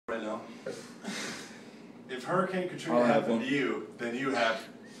know. If Hurricane Katrina I'll have happened one. to you, then you have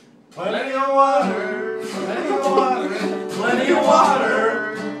plenty of water, plenty of water, plenty of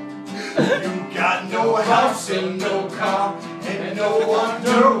water. You got no house and no car and no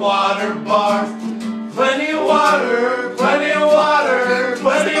underwater bar. Plenty of water, plenty of water,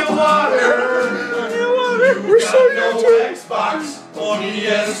 plenty of water. We're so No Xbox or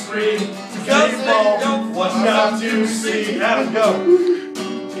PS3. Game ball, what's not to see? Have it go.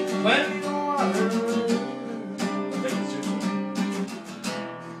 Plenty of water.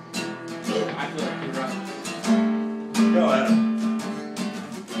 I feel like you're right. Go Adam.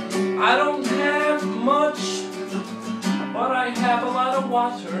 I don't have much, but I have a lot of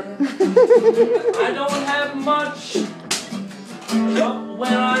water. I don't have much, but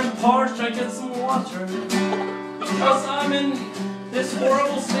when I'm parched, I get some water. Because I'm in this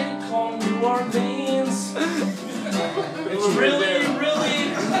horrible state called New Orleans. It's really,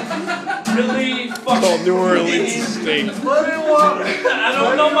 really, really fucking called New Orleans mean. State. Plenty of water. I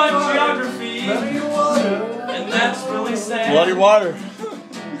don't know my geography, Plenty of water. and that's really sad. Bloody water.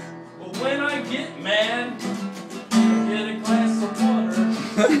 But when I get mad, I get a glass of water.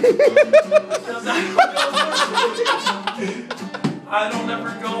 Because I don't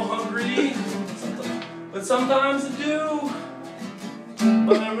ever go hungry. But sometimes I do.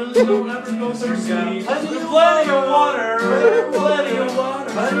 But I really don't ever go thirsty. Plenty of water. Plenty of water.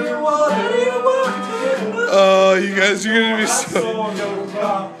 Plenty of water. Oh, you guys are gonna be so. No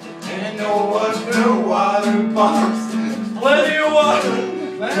car and no underwater bombs. Plenty of water.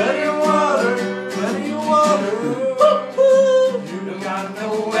 Plenty of water. Plenty of water. You got no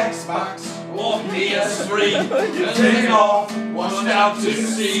Xbox Or PS3. You take off, watch out to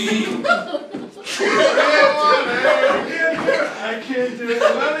sea. I can't do it.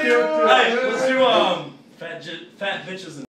 Hey, let's do fat bitches and